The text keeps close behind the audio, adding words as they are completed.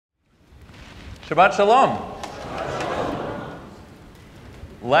Shabbat Shalom.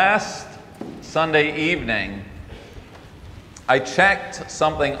 Last Sunday evening, I checked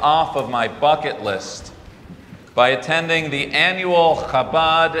something off of my bucket list by attending the annual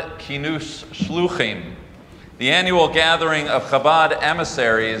Chabad Kinus Shluchim, the annual gathering of Chabad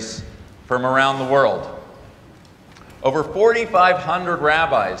emissaries from around the world. Over 4,500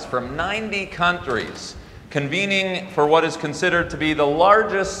 rabbis from 90 countries convening for what is considered to be the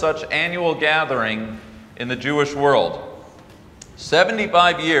largest such annual gathering in the Jewish world.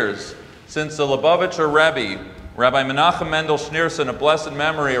 75 years since the Lubavitcher Rabbi, Rabbi Menachem Mendel Schneerson of blessed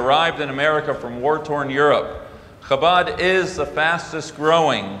memory, arrived in America from war-torn Europe, Chabad is the fastest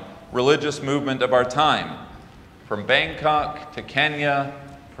growing religious movement of our time. From Bangkok to Kenya,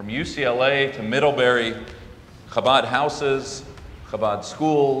 from UCLA to Middlebury, Chabad houses, Chabad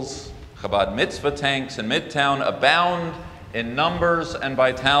schools, Chabad mitzvah tanks in Midtown abound in numbers and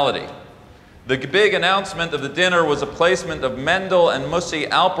vitality. The big announcement of the dinner was a placement of Mendel and Mussi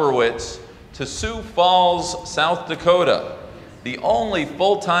Alperwitz to Sioux Falls, South Dakota, the only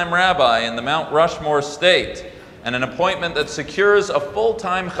full-time rabbi in the Mount Rushmore state, and an appointment that secures a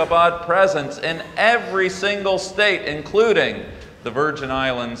full-time Chabad presence in every single state, including the Virgin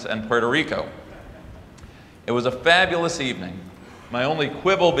Islands and Puerto Rico. It was a fabulous evening. My only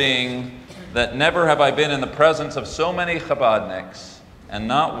quibble being that never have I been in the presence of so many Chabadniks, and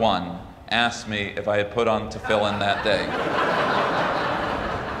not one asked me if I had put on tefillin that day.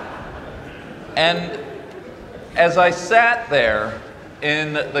 And as I sat there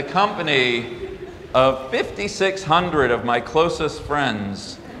in the company of 5,600 of my closest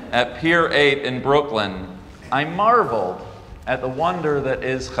friends at Pier 8 in Brooklyn, I marveled at the wonder that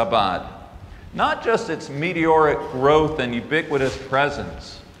is Chabad. Not just its meteoric growth and ubiquitous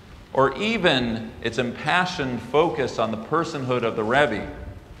presence, or even its impassioned focus on the personhood of the Rebbe.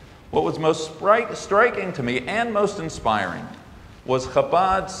 What was most striking to me and most inspiring was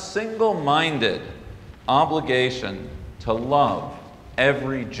Chabad's single-minded obligation to love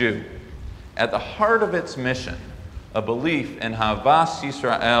every Jew. At the heart of its mission, a belief in Havas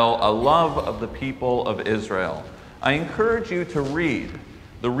Yisrael, a love of the people of Israel. I encourage you to read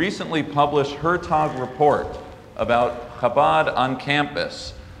the recently published Hertog report about Chabad on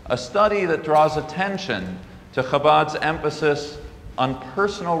campus, a study that draws attention to Chabad's emphasis on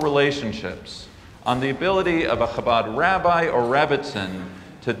personal relationships, on the ability of a Chabad rabbi or rebbitzin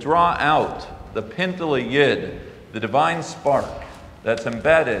to draw out the Pintele Yid, the divine spark that's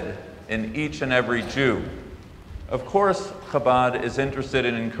embedded in each and every Jew. Of course, Chabad is interested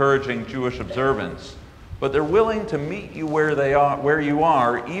in encouraging Jewish observance, but they're willing to meet you where you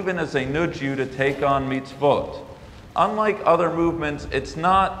are, even as they nudge you to take on mitzvot. Unlike other movements, it's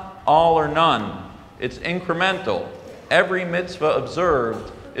not all or none. It's incremental. Every mitzvah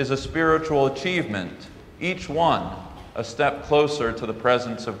observed is a spiritual achievement, each one a step closer to the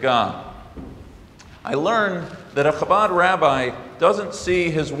presence of God. I learned that a Chabad rabbi doesn't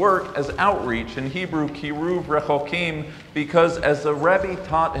see his work as outreach, in Hebrew, kiruv rechokim, because as the Rebbe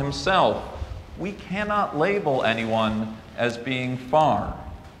taught himself, we cannot label anyone as being far.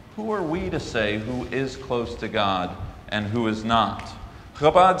 Who are we to say who is close to God and who is not?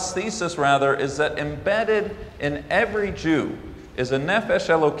 Chabad's thesis, rather, is that embedded in every Jew is a nefesh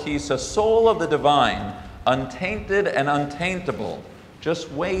elokis, a soul of the divine, untainted and untaintable,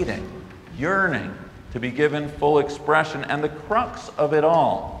 just waiting, yearning to be given full expression. And the crux of it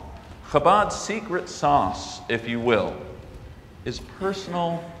all, Chabad's secret sauce, if you will, is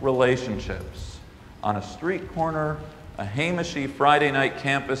personal relationships. On a street corner, a Hamishi Friday night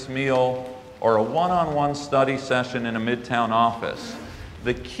campus meal, or a one-on-one study session in a Midtown office.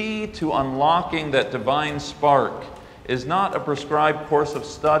 The key to unlocking that divine spark is not a prescribed course of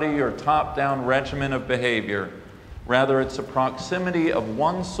study or top-down regimen of behavior. Rather, it's a proximity of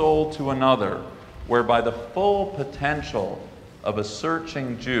one soul to another, whereby the full potential of a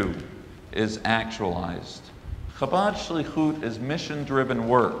searching Jew is actualized. Chabad Shlichut is mission-driven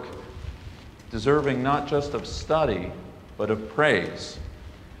work, deserving not just of study, but of praise.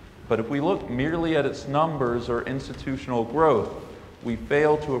 But if we look merely at its numbers or institutional growth, we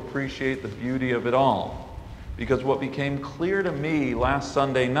fail to appreciate the beauty of it all. Because what became clear to me last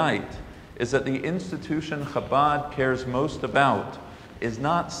Sunday night is that the institution Chabad cares most about is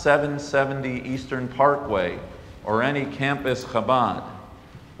not 770 Eastern Parkway or any campus Chabad.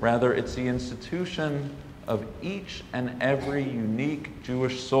 Rather, it's the institution of each and every unique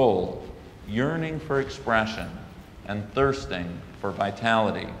Jewish soul yearning for expression and thirsting for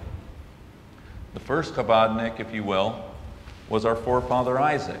vitality. The first Chabadnik, if you will, was our forefather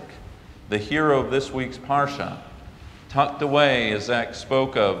Isaac, the hero of this week's Parsha. tucked away, as Zach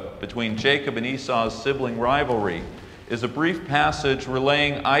spoke of, between Jacob and Esau's sibling rivalry, is a brief passage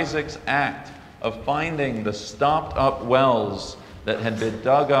relaying Isaac's act of finding the stopped-up wells that had been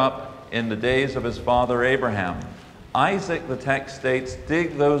dug up in the days of his father Abraham. Isaac, the text states,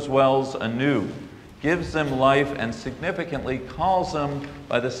 digs those wells anew, gives them life, and significantly calls them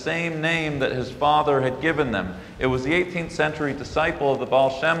by the same name that his father had given them. It was the 18th century disciple of the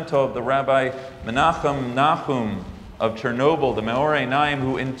Baal Shem Tov, the Rabbi Menachem Nahum of Chernobyl, the Meorei Naim,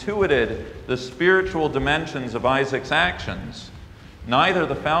 who intuited the spiritual dimensions of Isaac's actions. Neither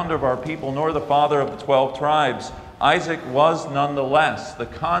the founder of our people nor the father of the 12 tribes, Isaac was nonetheless the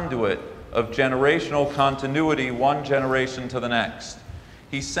conduit of generational continuity, one generation to the next.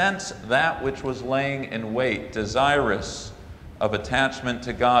 He sensed that which was laying in wait, desirous of attachment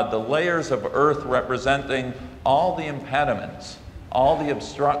to God, the layers of earth representing all the impediments, all the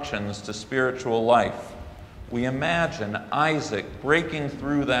obstructions to spiritual life. We imagine Isaac breaking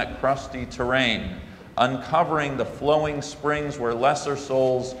through that crusty terrain, uncovering the flowing springs where lesser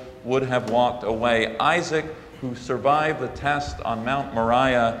souls would have walked away. Isaac, who survived the test on Mount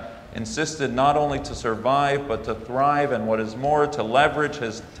Moriah, insisted not only to survive, but to thrive, and what is more, to leverage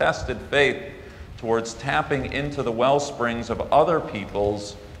his tested faith towards tapping into the well springs of other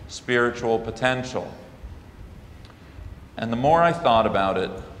people's spiritual potential. And the more I thought about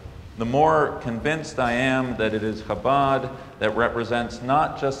it, the more convinced I am that it is Chabad that represents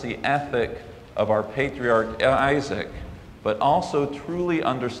not just the ethic of our patriarch Isaac, but also truly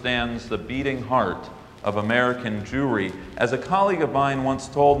understands the beating heart of American Jewry. As a colleague of mine once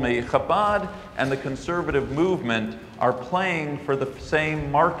told me, Chabad and the conservative movement are playing for the same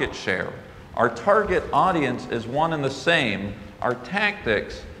market share. Our target audience is one and the same. Our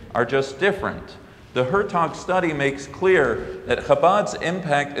tactics are just different. The Hertog study makes clear that Chabad's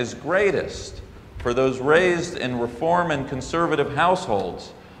impact is greatest for those raised in Reform and conservative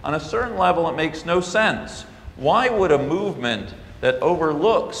households. On a certain level, it makes no sense. Why would a movement that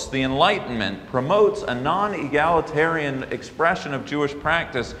overlooks the Enlightenment, promotes a non-egalitarian expression of Jewish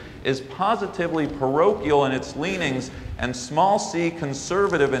practice, is positively parochial in its leanings, and small c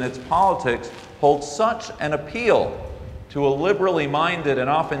conservative in its politics, hold such an appeal to a liberally minded and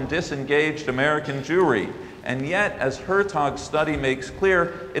often disengaged American Jewry? And yet, as Hertog's study makes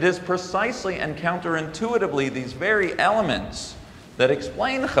clear, it is precisely and counterintuitively these very elements that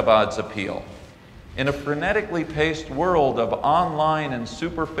explain Chabad's appeal. In a frenetically paced world of online and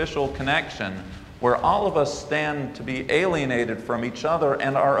superficial connection, where all of us stand to be alienated from each other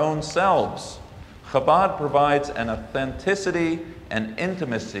and our own selves, Chabad provides an authenticity and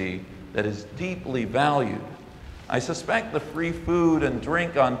intimacy that is deeply valued. I suspect the free food and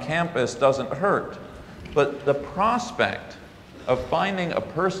drink on campus doesn't hurt, but the prospect of finding a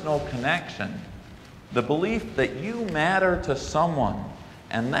personal connection, the belief that you matter to someone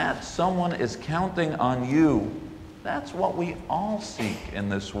and that someone is counting on you, that's what we all seek in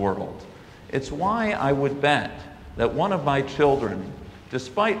this world. It's why I would bet that one of my children,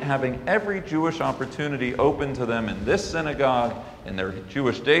 despite having every Jewish opportunity open to them in this synagogue, in their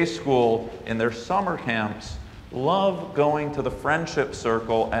Jewish day school, in their summer camps, love going to the friendship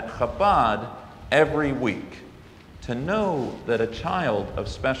circle at Chabad every week. To know that a child of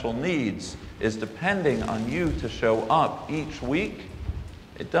special needs is depending on you to show up each week,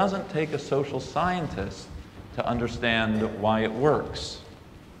 it doesn't take a social scientist to understand why it works.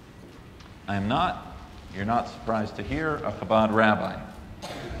 You're not surprised to hear, a Chabad rabbi,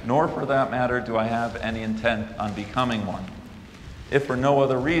 nor for that matter do I have any intent on becoming one. If for no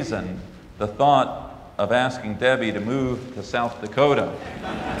other reason, the thought of asking Debbie to move to South Dakota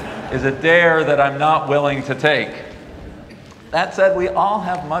is a dare that I'm not willing to take. That said, we all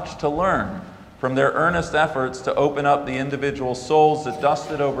have much to learn from their earnest efforts to open up the individual souls that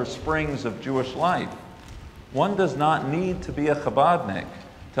dusted over springs of Jewish life. One does not need to be a Chabadnik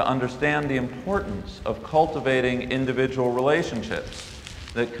to understand the importance of cultivating individual relationships.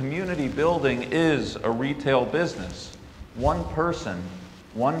 That community building is a retail business, one person,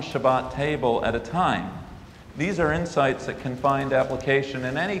 one Shabbat table at a time. These are insights that can find application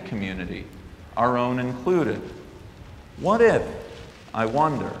in any community, our own included. What if, I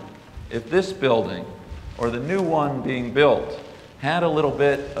wonder, if this building, or the new one being built, had a little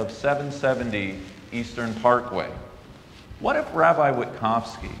bit of 770 Eastern Parkway? What if Rabbi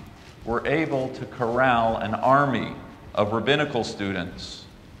Witkowski were able to corral an army of rabbinical students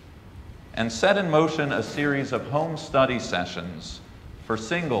and set in motion a series of home study sessions for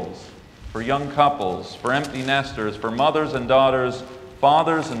singles, for young couples, for empty nesters, for mothers and daughters,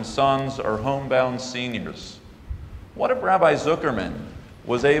 fathers and sons, or homebound seniors? What if Rabbi Zuckerman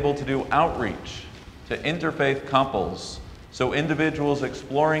was able to do outreach to interfaith couples, so individuals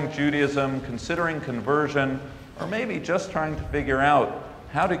exploring Judaism, considering conversion, or maybe just trying to figure out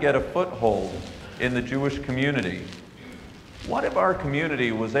how to get a foothold in the Jewish community. What if our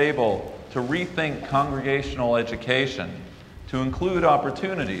community was able to rethink congregational education to include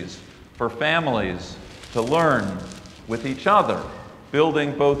opportunities for families to learn with each other,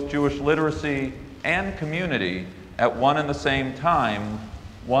 building both Jewish literacy and community at one and the same time,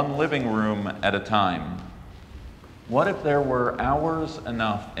 one living room at a time? What if there were hours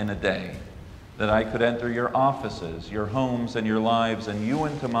enough in a day that I could enter your offices, your homes, and your lives, and you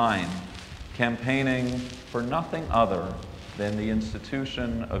into mine, campaigning for nothing other than the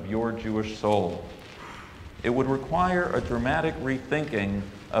institution of your Jewish soul? It would require a dramatic rethinking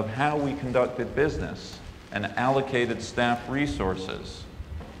of how we conducted business and allocated staff resources,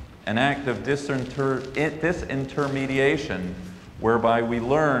 an act of disintermediation whereby we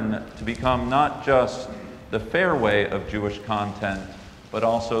learn to become not just the fair way of Jewish content, but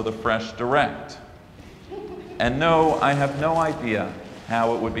also the fresh direct. And no, I have no idea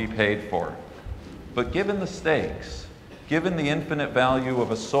how it would be paid for. But given the stakes, given the infinite value of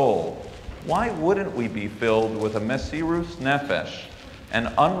a soul, why wouldn't we be filled with a mesirus nefesh,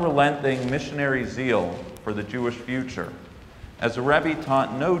 an unrelenting missionary zeal for the Jewish future? As a Rabbi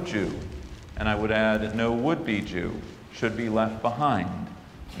taught, no Jew, and I would add no would-be Jew, should be left behind.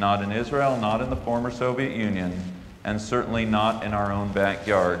 Not in Israel, not in the former Soviet Union, and certainly not in our own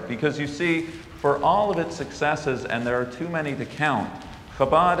backyard. Because you see, for all of its successes, and there are too many to count,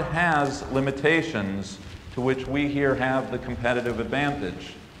 Chabad has limitations to which we here have the competitive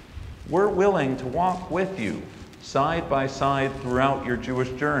advantage. We're willing to walk with you, side by side, throughout your Jewish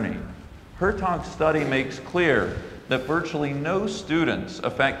journey. Hertog's study makes clear that virtually no students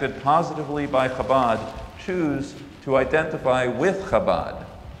affected positively by Chabad choose to identify with Chabad.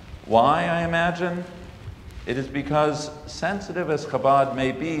 Why, I imagine? It is because, sensitive as Chabad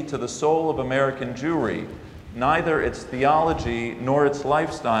may be to the soul of American Jewry, neither its theology nor its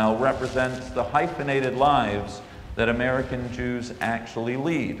lifestyle represents the hyphenated lives that American Jews actually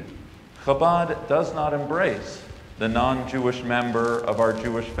lead. Chabad does not embrace the non-Jewish member of our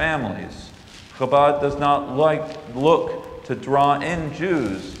Jewish families. Chabad does not look to draw in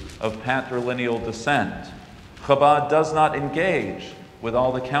Jews of patrilineal descent. Chabad does not engage with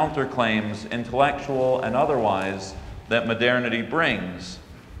all the counterclaims, intellectual and otherwise, that modernity brings.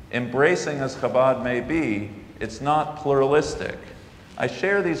 Embracing as Chabad may be, it's not pluralistic. I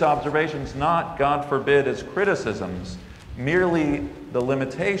share these observations not, God forbid, as criticisms, merely the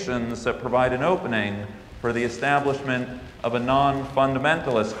limitations that provide an opening for the establishment of a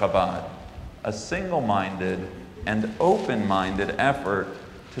non-fundamentalist Chabad, a single-minded and open-minded effort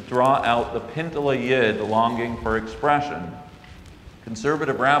to draw out the Pintele Yid longing for expression.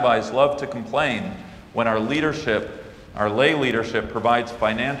 Conservative rabbis love to complain when our lay leadership provides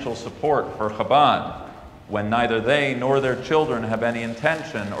financial support for Chabad, when neither they nor their children have any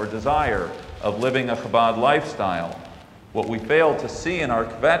intention or desire of living a Chabad lifestyle. What we fail to see in our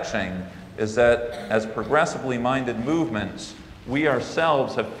kvetching is that as progressively minded movements, we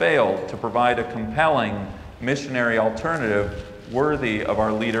ourselves have failed to provide a compelling missionary alternative worthy of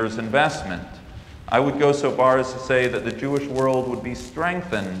our leaders' investment. I would go so far as to say that the Jewish world would be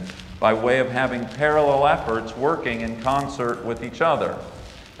strengthened by way of having parallel efforts working in concert with each other.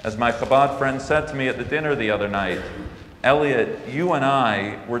 As my Chabad friend said to me at the dinner the other night, Elliot, you and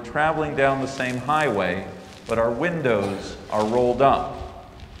I were traveling down the same highway, but our windows are rolled up.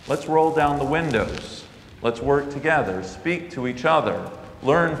 Let's roll down the windows. Let's work together, speak to each other,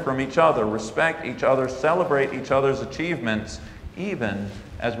 learn from each other, respect each other, celebrate each other's achievements, even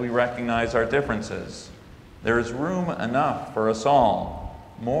as we recognize our differences. There is room enough for us all,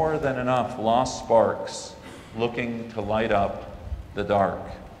 more than enough lost sparks looking to light up the dark.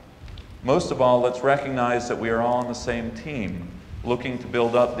 Most of all, let's recognize that we are all on the same team, looking to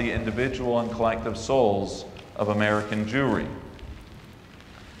build up the individual and collective souls of American Jewry.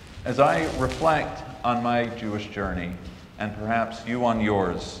 As I reflect on my Jewish journey, and perhaps you on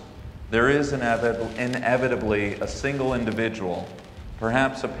yours, there is inevitably a single individual,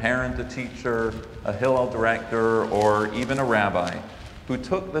 perhaps a parent, a teacher, a Hillel director, or even a rabbi, who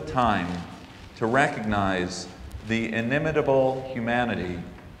took the time to recognize the inimitable humanity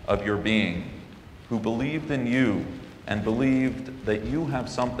of your being, who believed in you and believed that you have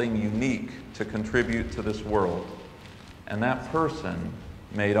something unique to contribute to this world. And that person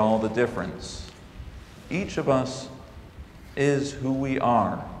made all the difference. Each of us is who we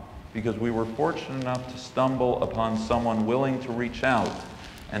are because we were fortunate enough to stumble upon someone willing to reach out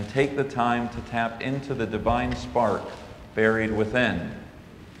and take the time to tap into the divine spark buried within.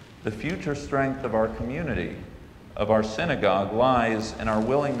 The future strength of our community, of our synagogue, lies in our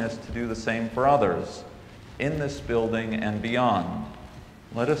willingness to do the same for others, in this building and beyond.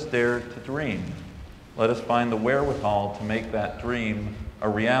 Let us dare to dream. Let us find the wherewithal to make that dream a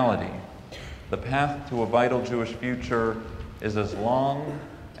reality. The path to a vital Jewish future is as long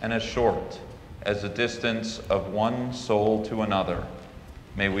and as short as the distance of one soul to another.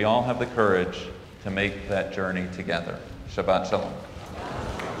 May we all have the courage to make that journey together. Shabbat Shalom.